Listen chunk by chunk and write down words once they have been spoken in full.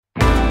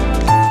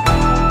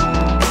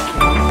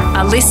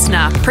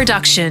listener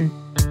production.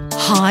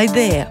 Hi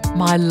there,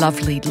 my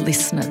lovely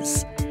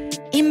listeners.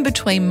 In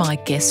between my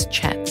guest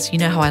chats, you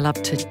know how I love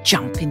to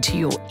jump into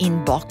your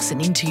inbox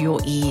and into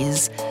your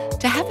ears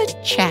to have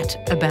a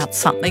chat about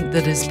something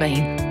that has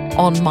been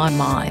on my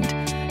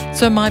mind.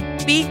 So my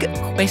big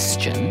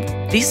question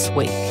this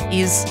week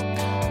is,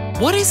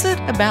 what is it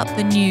about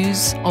the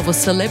news of a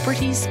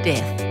celebrity's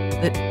death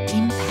that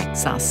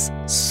impacts us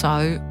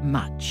so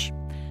much?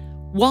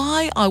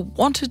 Why I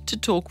wanted to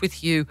talk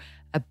with you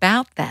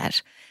about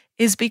that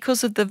is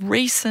because of the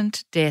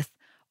recent death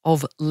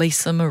of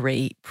Lisa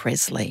Marie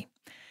Presley.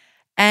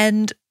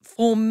 And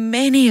for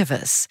many of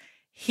us,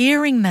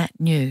 hearing that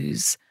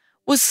news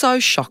was so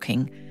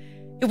shocking.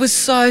 It was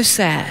so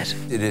sad.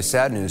 It is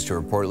sad news to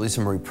report Lisa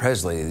Marie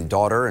Presley, the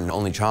daughter and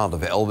only child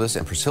of Elvis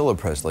and Priscilla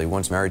Presley,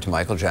 once married to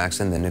Michael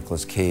Jackson, then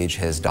Nicolas Cage,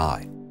 has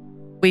died.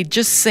 We'd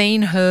just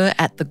seen her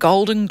at the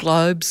Golden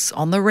Globes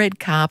on the red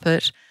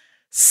carpet,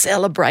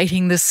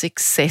 celebrating the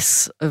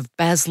success of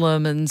Baz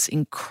Luhrmann's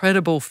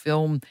incredible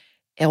film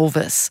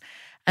Elvis.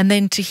 And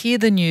then to hear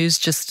the news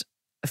just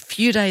a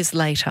few days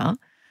later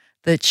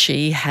that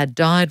she had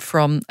died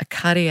from a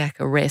cardiac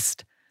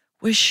arrest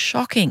was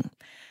shocking.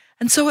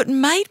 And so it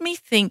made me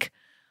think,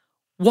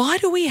 why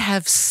do we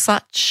have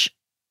such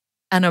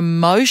an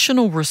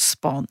emotional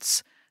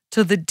response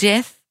to the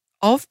death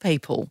of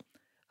people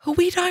who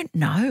we don't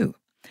know?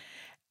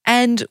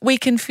 And we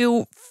can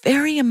feel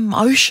very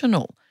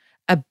emotional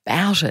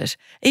about it,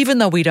 even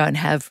though we don't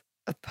have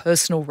a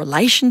personal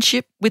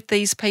relationship with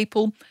these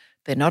people.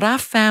 They're not our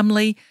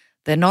family,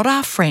 they're not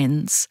our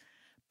friends,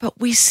 but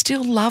we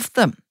still love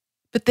them.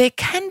 But there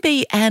can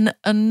be an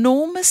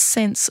enormous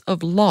sense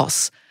of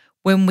loss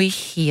when we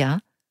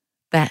hear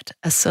that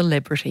a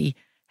celebrity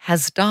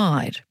has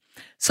died.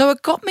 So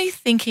it got me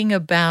thinking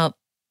about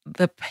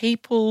the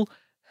people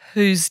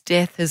whose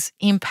death has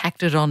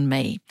impacted on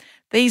me.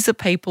 These are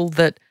people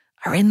that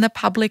are in the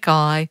public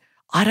eye.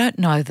 I don't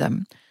know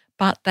them,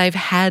 but they've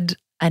had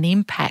an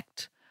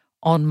impact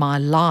on my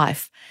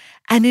life.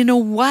 And in a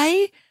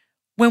way,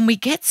 when we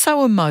get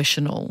so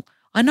emotional,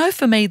 I know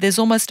for me, there's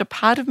almost a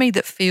part of me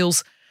that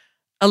feels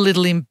a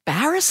little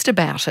embarrassed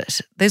about it.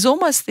 There's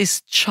almost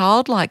this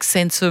childlike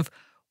sense of,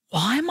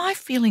 why am I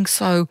feeling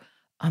so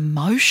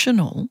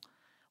emotional?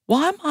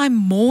 Why am I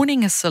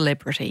mourning a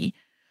celebrity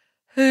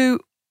who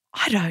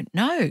I don't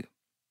know?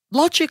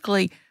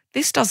 Logically,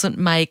 this doesn't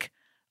make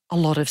a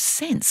lot of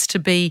sense to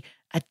be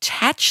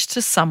attached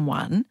to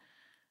someone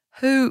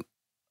who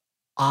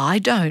I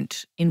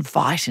don't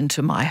invite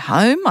into my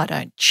home, I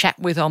don't chat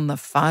with on the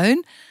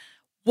phone.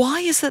 Why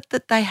is it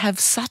that they have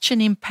such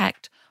an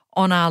impact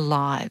on our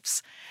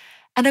lives?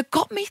 And it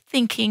got me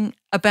thinking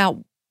about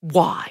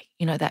why,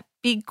 that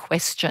big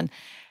question.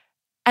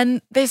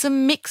 And there's a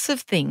mix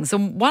of things.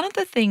 And one of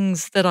the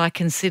things that I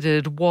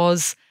considered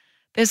was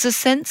there's a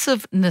sense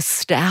of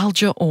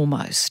nostalgia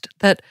almost,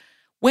 that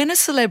when a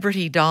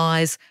celebrity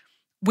dies,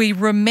 we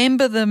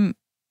remember them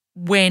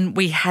when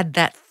we had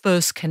that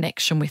first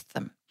connection with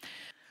them.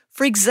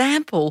 For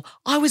example,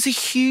 I was a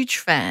huge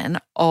fan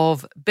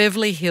of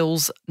Beverly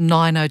Hills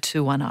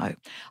 90210.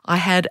 I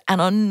had an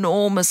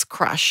enormous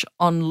crush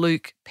on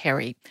Luke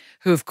Perry,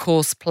 who of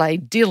course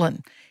played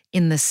Dylan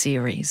in the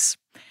series.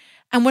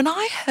 And when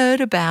I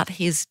heard about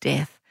his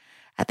death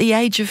at the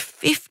age of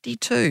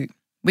 52,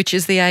 which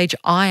is the age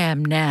I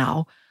am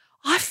now,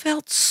 I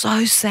felt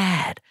so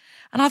sad.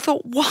 And I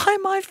thought, why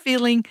am I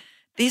feeling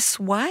this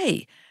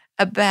way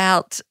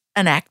about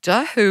an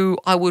actor who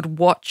I would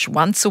watch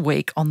once a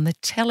week on the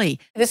telly?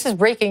 This is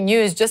breaking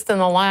news just in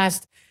the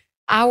last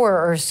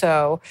hour or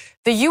so.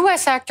 The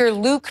U.S. actor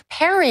Luke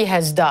Perry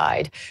has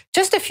died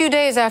just a few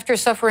days after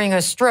suffering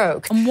a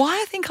stroke. And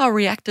why I think I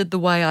reacted the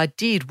way I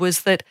did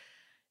was that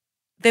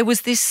there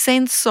was this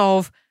sense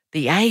of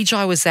the age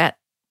I was at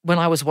when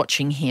I was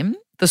watching him,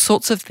 the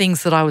sorts of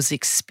things that I was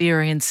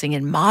experiencing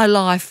in my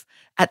life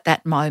at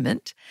that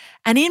moment.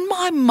 And in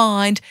my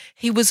mind,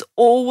 he was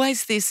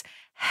always this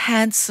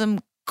handsome,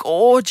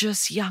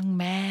 gorgeous young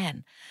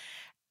man.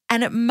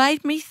 And it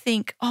made me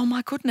think, oh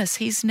my goodness,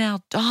 he's now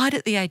died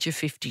at the age of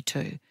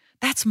 52.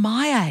 That's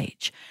my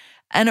age.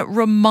 And it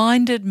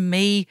reminded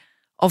me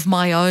of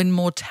my own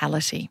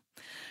mortality.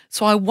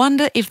 So I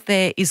wonder if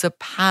there is a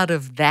part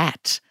of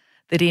that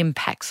that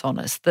impacts on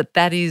us,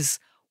 that is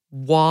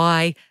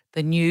why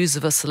the news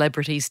of a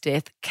celebrity's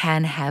death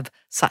can have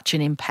such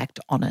an impact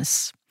on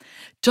us.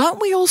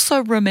 Don't we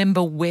also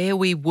remember where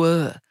we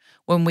were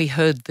when we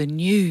heard the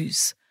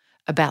news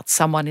about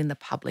someone in the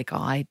public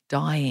eye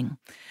dying?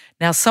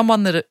 Now,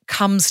 someone that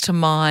comes to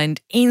mind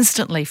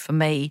instantly for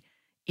me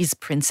is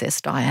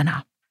Princess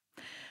Diana.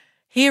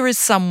 Here is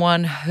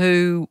someone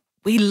who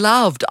we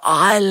loved.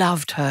 I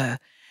loved her.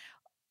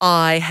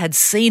 I had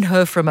seen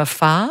her from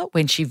afar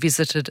when she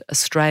visited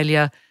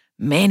Australia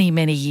many,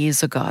 many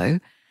years ago.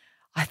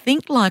 I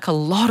think like a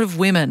lot of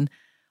women,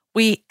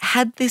 we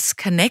had this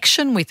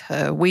connection with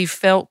her. We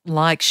felt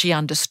like she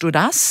understood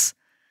us,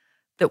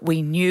 that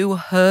we knew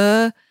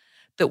her,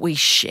 that we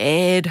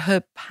shared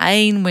her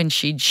pain when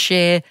she'd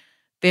share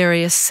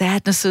various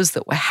sadnesses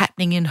that were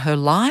happening in her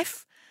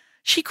life.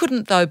 She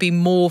couldn't, though, be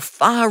more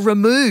far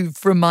removed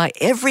from my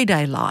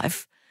everyday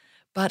life,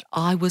 but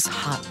I was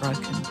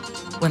heartbroken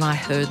when I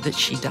heard that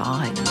she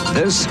died.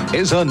 This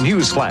is a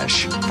news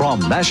flash from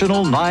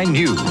National 9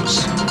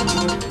 News.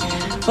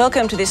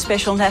 Welcome to this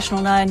special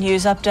National 9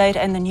 News update,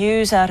 and the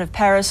news out of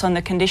Paris on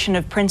the condition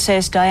of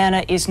Princess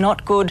Diana is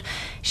not good.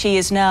 She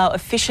is now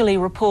officially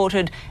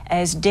reported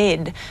as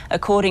dead.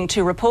 According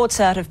to reports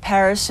out of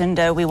Paris, and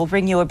we will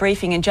bring you a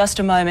briefing in just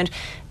a moment,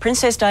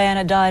 Princess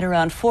Diana died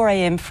around 4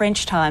 a.m.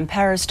 French time,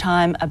 Paris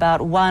time,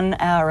 about 1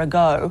 hour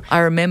ago. I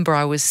remember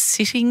I was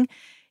sitting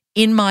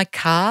in my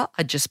car.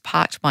 I just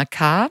parked my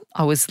car.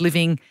 I was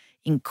living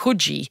in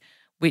Coogee,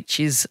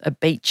 which is a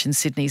beach in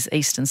Sydney's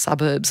eastern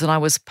suburbs, and I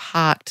was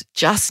parked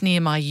just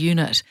near my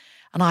unit,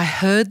 and I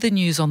heard the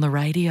news on the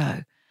radio,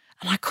 and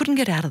I couldn't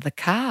get out of the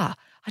car.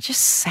 I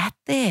just sat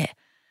there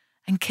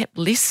and kept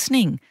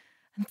listening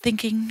and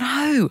thinking,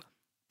 no,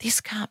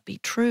 this can't be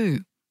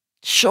true.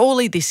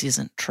 Surely this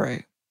isn't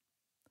true.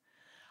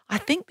 I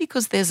think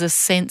because there's a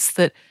sense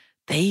that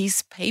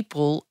these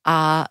people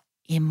are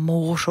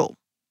immortal.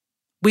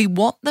 We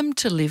want them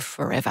to live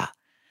forever.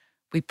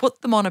 We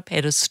put them on a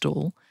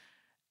pedestal,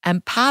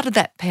 and part of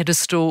that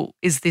pedestal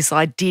is this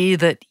idea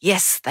that,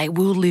 yes, they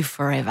will live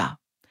forever.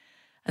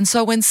 And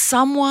so when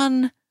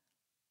someone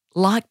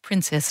like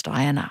Princess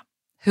Diana,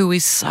 who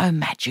is so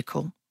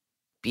magical,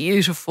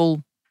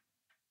 beautiful,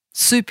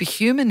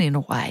 superhuman in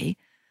a way,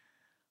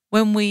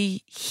 when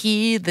we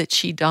hear that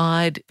she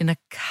died in a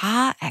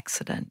car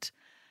accident,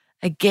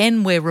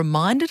 again, we're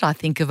reminded, I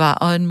think, of our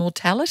own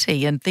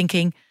mortality and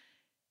thinking,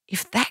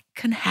 if that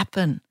can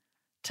happen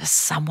to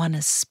someone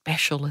as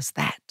special as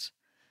that,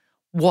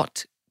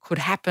 what could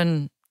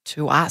happen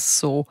to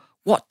us, or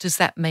what does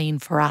that mean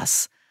for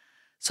us?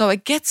 So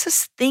it gets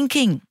us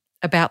thinking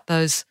about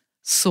those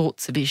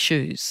sorts of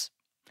issues.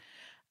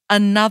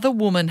 Another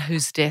woman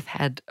whose death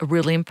had a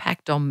real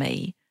impact on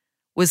me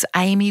was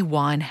Amy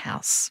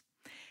Winehouse.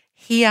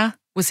 Here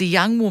was a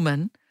young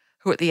woman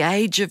who at the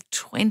age of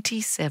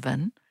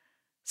 27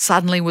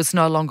 suddenly was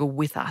no longer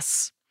with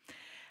us.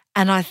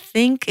 And I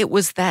think it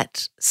was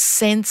that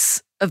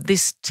sense of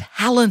this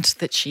talent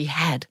that she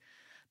had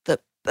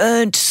that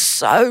burned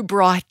so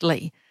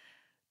brightly,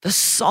 the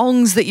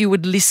songs that you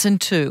would listen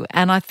to,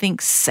 and I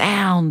think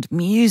sound,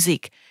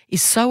 music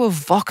is so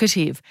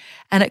evocative,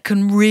 and it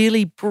can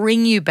really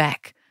bring you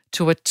back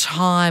to a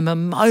time, a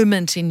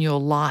moment in your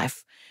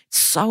life. It's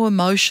so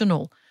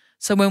emotional.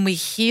 So when we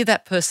hear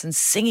that person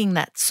singing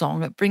that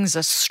song, it brings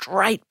us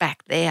straight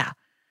back there.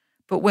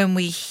 But when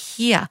we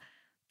hear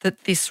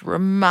that this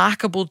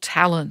remarkable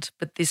talent,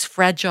 but this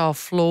fragile,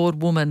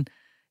 flawed woman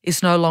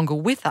is no longer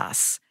with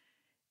us,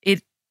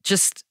 it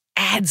just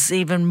adds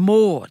even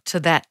more to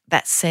that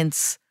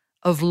sense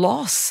of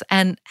loss,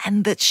 and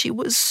that she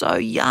was so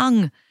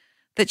young,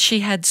 that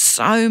she had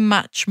so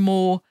much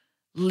more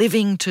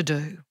living to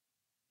do.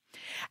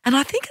 And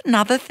I think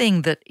another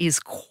thing that is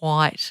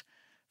quite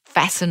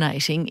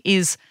fascinating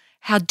is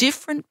how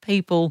different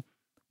people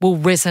will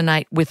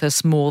resonate with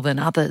us more than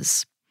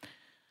others.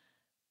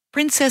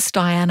 Princess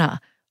Diana,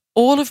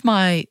 all of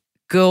my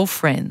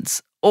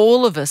girlfriends,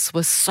 all of us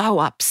were so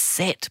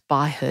upset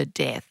by her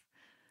death.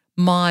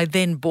 My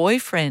then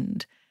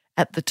boyfriend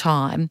at the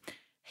time,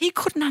 he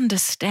couldn't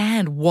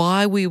understand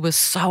why we were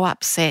so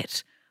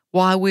upset,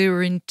 why we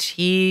were in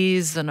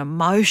tears and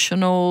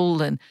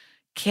emotional and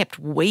kept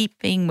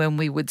weeping when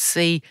we would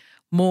see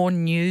more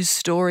news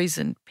stories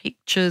and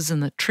pictures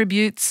and the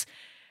tributes.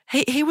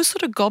 He was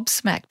sort of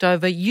gobsmacked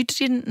over, you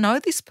didn't know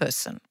this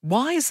person.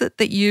 Why is it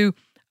that you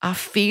are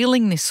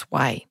feeling this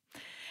way?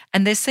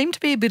 And there seemed to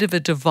be a bit of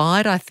a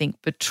divide, I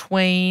think,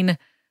 between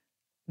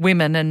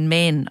women and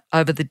men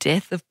over the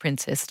death of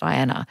Princess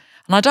Diana.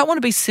 And I don't want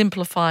to be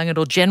simplifying it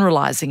or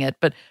generalising it,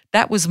 but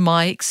that was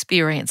my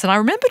experience. And I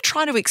remember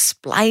trying to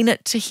explain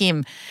it to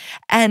him.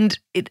 And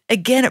it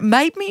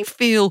made me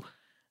feel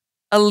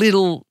a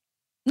little,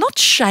 not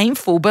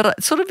shameful,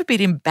 but sort of a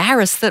bit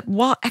embarrassed that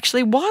why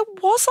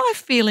was I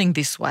feeling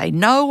this way?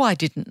 No, I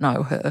didn't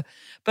know her,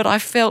 but I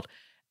felt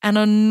an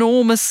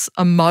enormous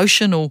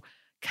emotional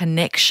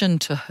connection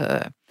to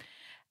her.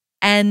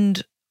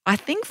 And I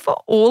think for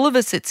all of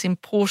us, it's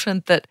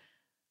important that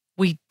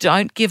we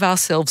don't give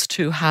ourselves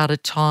too hard a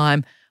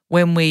time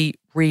when we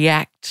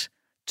react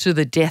to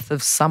the death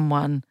of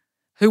someone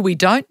who we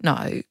don't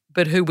know,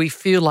 but who we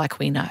feel like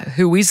we know,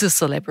 who is a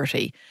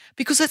celebrity,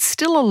 because it's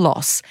still a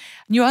loss.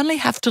 And you only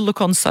have to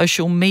look on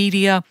social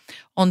media,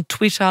 on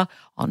Twitter,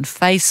 on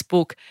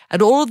Facebook,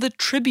 at all of the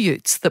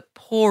tributes that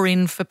pour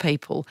in for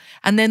people,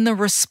 and then the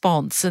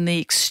response and the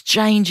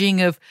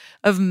exchanging of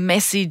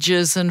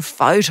messages and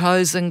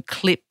photos and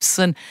clips.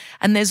 And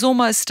there's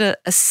almost a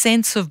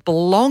sense of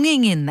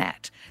belonging in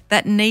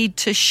that need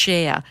to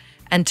share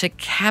and to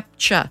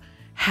capture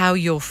how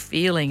you're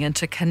feeling and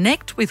to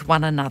connect with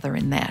one another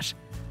in that.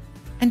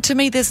 And to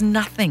me, there's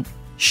nothing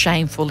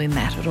shameful in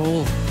that at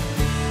all.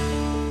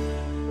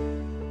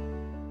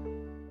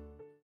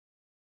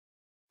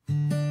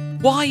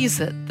 Why is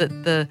it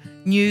that the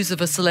news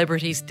of a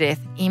celebrity's death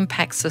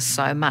impacts us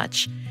so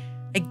much?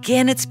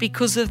 Again, it's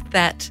because of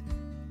that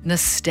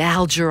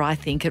nostalgia, I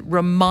think. It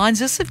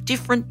reminds us of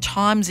different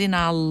times in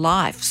our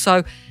life.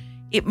 So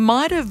it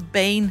might have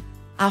been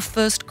our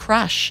first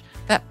crush,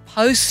 that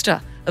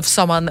poster of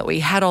someone that we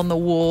had on the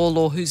wall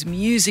or whose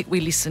music we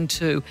listened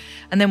to.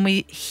 And then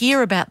we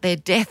hear about their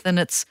death, and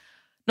it's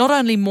not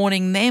only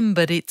mourning them,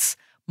 but it's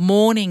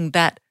mourning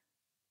that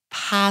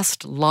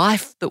past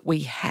life that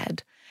we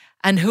had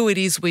and who it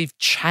is we've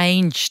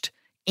changed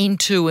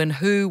into and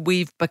who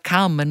we've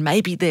become. And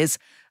maybe there's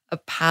a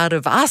part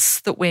of us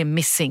that we're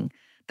missing,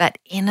 that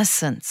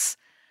innocence,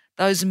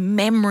 those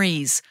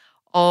memories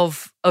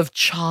of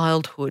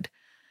childhood.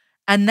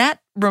 And that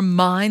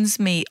reminds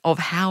me of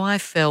how I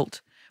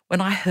felt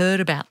when I heard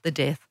about the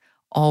death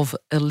of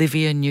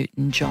Olivia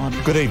Newton-John.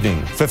 Good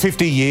evening. For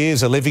 50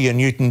 years, Olivia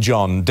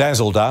Newton-John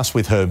dazzled us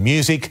with her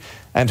music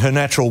and her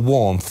natural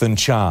warmth and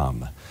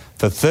charm.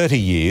 For 30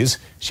 years,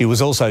 she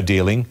was also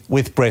dealing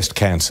with breast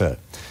cancer.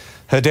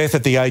 Her death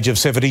at the age of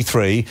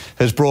 73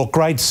 has brought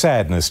great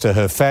sadness to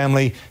her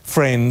family,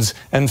 friends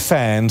and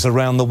fans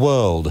around the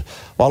world,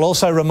 while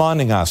also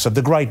reminding us of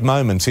the great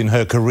moments in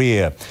her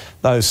career,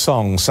 those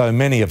songs so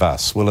many of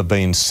us will have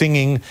been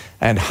singing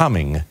and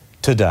humming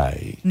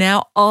today.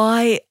 Now,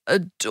 I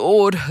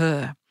adored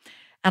her,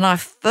 and I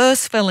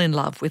first fell in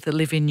love with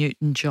Olivia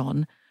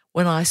Newton-John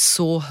when I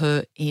saw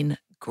her in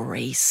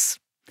Grease.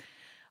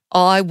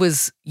 I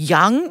was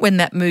young when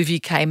that movie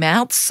came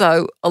out,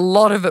 so a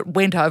lot of it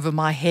went over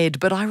my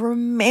head, but I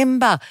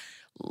remember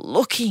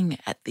looking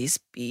at this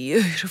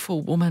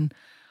beautiful woman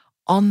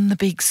on the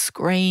big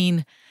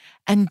screen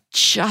and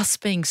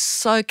just being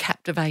so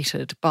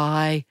captivated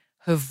by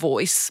her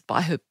voice,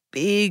 by her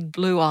big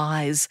blue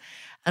eyes,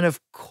 and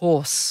of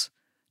course,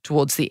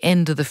 towards the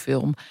end of the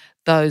film,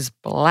 those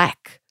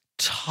black,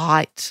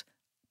 tight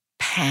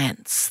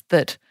pants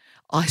that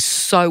I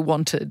so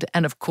wanted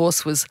and, of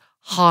course, was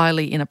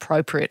highly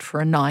inappropriate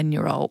for a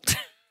 9-year-old.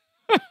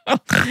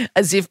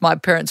 As if my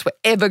parents were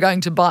ever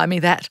going to buy me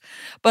that.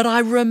 But I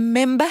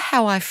remember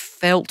how I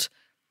felt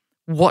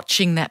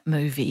watching that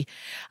movie.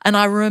 And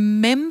I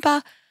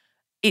remember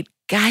it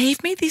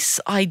gave me this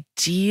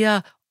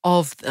idea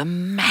of the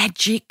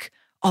magic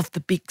of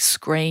the big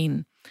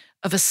screen,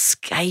 of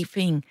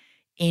escaping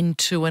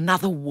into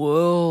another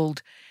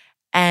world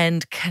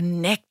and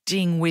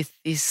connecting with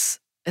this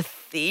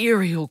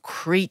ethereal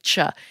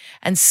creature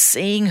and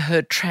seeing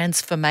her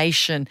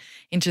transformation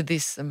into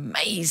this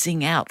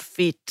amazing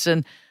outfit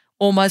and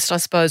almost, I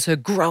suppose, her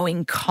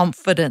growing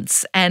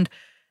confidence. And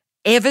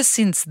ever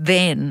since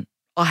then,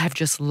 I have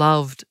just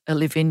loved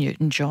Olivia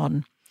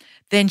Newton-John.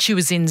 Then she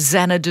was in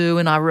Xanadu,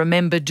 and I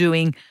remember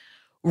doing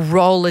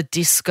roller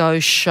disco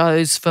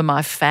shows for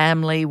my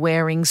family,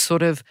 wearing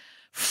sort of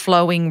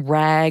flowing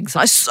rags.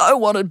 I so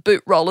wanted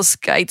boot roller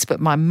skates, but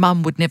my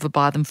mum would never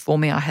buy them for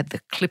me. I had the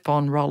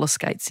clip-on roller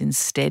skates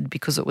instead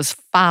because it was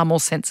far more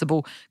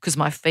sensible because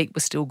my feet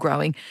were still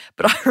growing.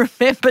 But I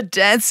remember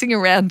dancing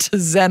around to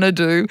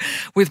Xanadu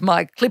with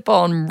my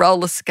clip-on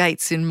roller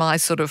skates in my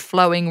sort of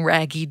flowing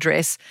raggy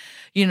dress,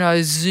 you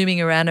know, zooming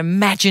around,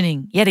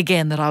 imagining yet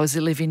again that I was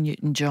Olivia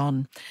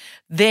Newton-John.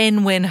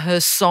 Then when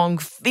her song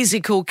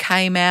Physical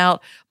came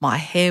out, my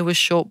hair was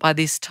short by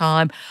this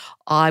time,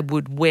 I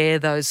would wear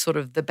those sort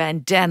of the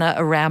bandana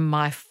around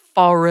my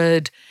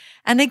forehead.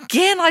 And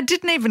again, I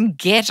didn't even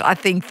get, I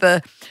think,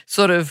 the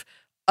sort of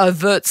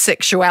overt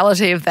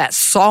sexuality of that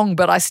song,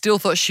 but I still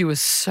thought she was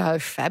so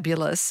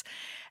fabulous.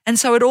 And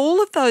so at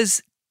all of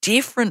those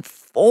different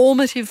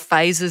formative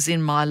phases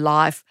in my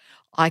life,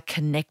 I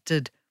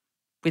connected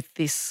with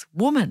this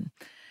woman.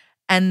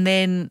 And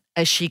then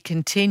as she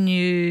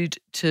continued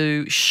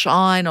to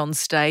shine on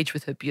stage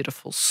with her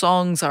beautiful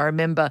songs, I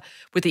remember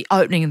with the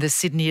opening of the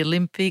Sydney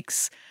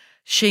Olympics,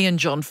 she and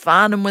John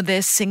Farnham were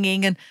there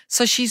singing. And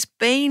so she's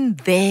been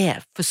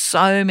there for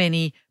so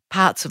many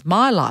parts of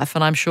my life,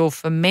 and I'm sure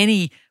for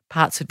many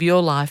parts of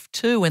your life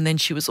too. And then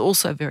she was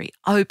also very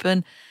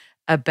open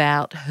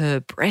about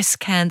her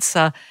breast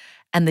cancer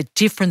and the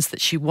difference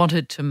that she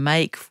wanted to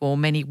make for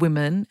many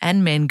women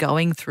and men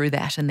going through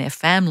that and their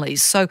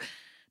families. So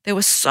there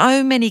were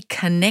so many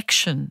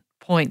connection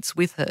points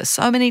with her,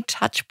 so many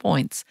touch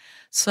points.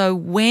 So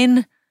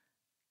when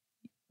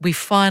we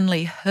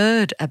finally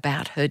heard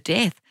about her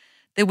death,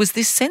 there was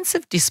this sense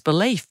of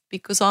disbelief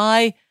because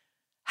I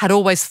had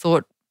always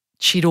thought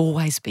she'd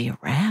always be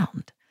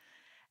around.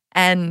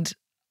 And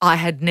I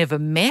had never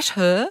met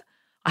her.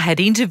 I had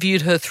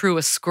interviewed her through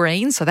a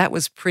screen, so that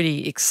was a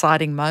pretty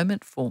exciting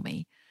moment for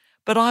me.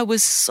 But I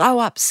was so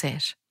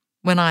upset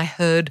when I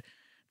heard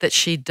that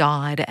she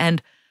died.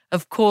 And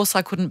of course,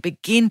 I couldn't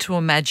begin to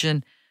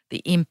imagine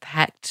the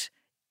impact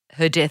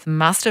her death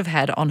must have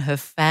had on her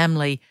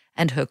family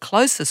and her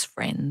closest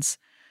friends,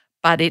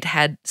 but it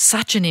had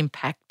such an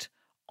impact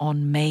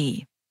on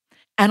me.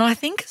 And I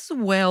think as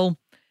well,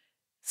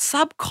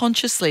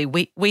 subconsciously,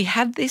 we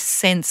have this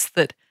sense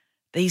that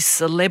these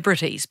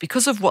celebrities,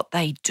 because of what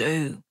they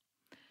do,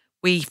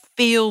 we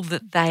feel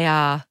that they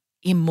are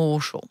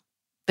immortal.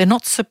 They're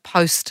not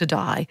supposed to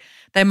die.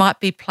 They might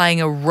be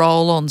playing a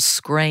role on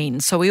screen.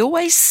 So we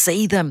always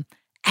see them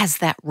as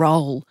that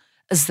role,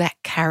 as that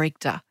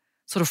character.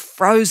 sort of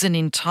frozen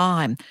in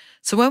time.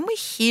 So when we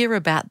hear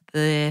about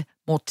their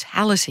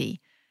mortality,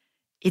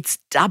 it's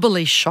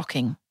doubly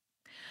shocking.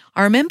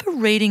 I remember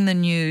reading the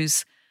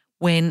news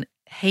when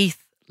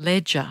Heath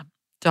Ledger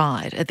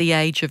died at the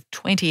age of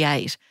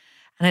 28,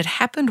 and it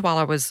happened while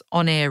I was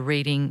on air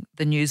reading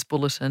the news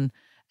bulletin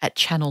at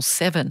Channel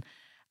 7,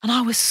 and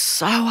I was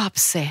so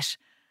upset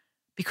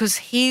because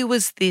he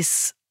was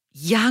this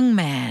young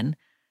man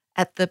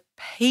at the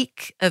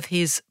peak of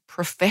his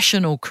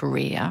professional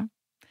career,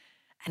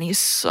 and he's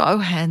so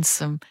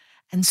handsome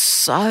and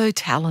so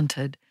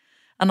talented,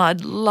 and I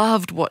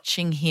loved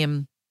watching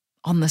him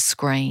on the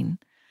screen.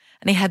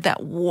 And he had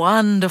that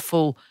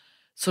wonderful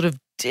sort of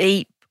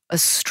deep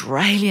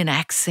Australian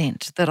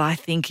accent that I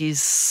think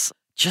is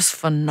just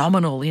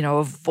phenomenal, you know,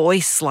 a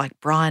voice like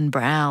Brian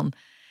Brown.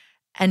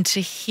 And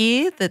to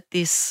hear that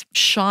this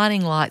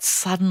shining light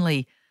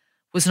suddenly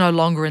was no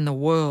longer in the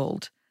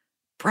world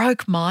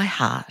broke my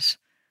heart.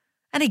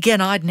 And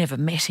again, I'd never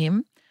met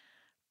him,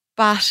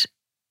 but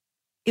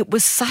it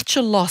was such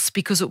a loss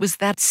because it was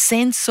that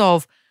sense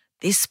of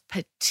this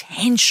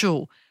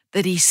potential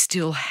that he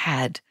still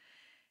had.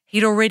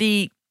 He'd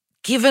already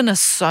given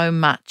us so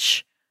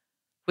much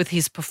with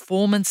his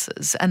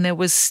performances, and there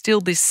was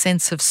still this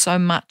sense of so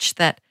much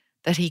that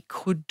he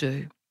could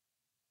do.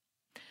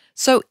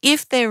 So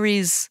if there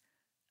is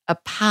a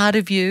part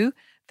of you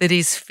that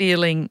is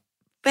feeling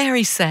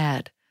very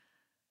sad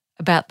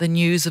about the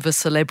news of a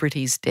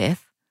celebrity's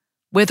death,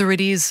 whether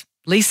it is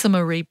Lisa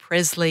Marie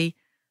Presley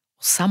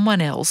or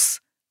someone else,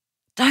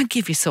 don't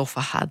give yourself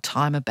a hard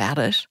time about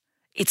it.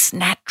 It's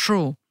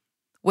natural.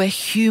 We're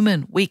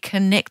human. We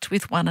connect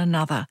with one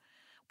another.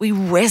 We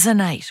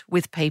resonate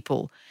with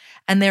people.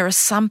 And there are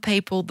some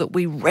people that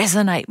we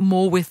resonate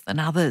more with than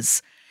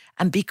others.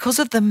 And because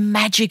of the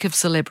magic of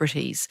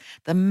celebrities,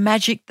 the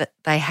magic that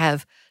they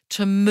have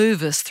to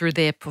move us through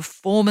their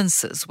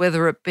performances,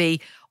 whether it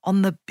be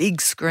on the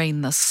big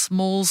screen, the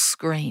small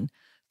screen,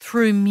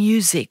 through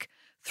music,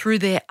 through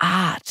their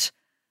art,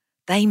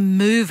 they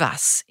move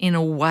us in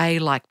a way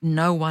like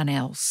no one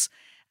else.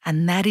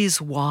 And that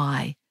is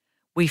why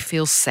we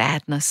feel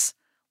sadness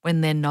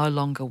when they're no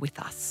longer with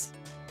us.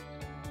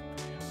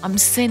 I'm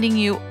sending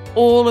you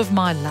all of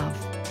my love,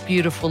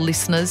 beautiful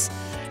listeners.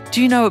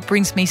 Do you know it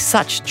brings me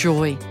such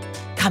joy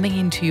coming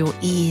into your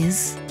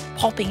ears,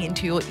 popping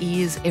into your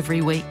ears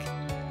every week?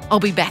 I'll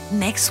be back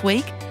next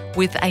week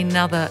with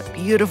another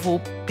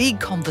beautiful, big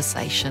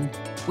conversation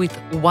with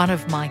one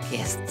of my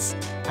guests.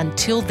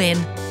 Until then,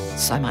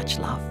 so much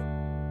love.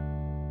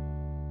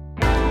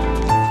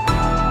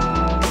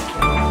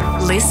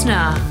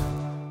 Listener.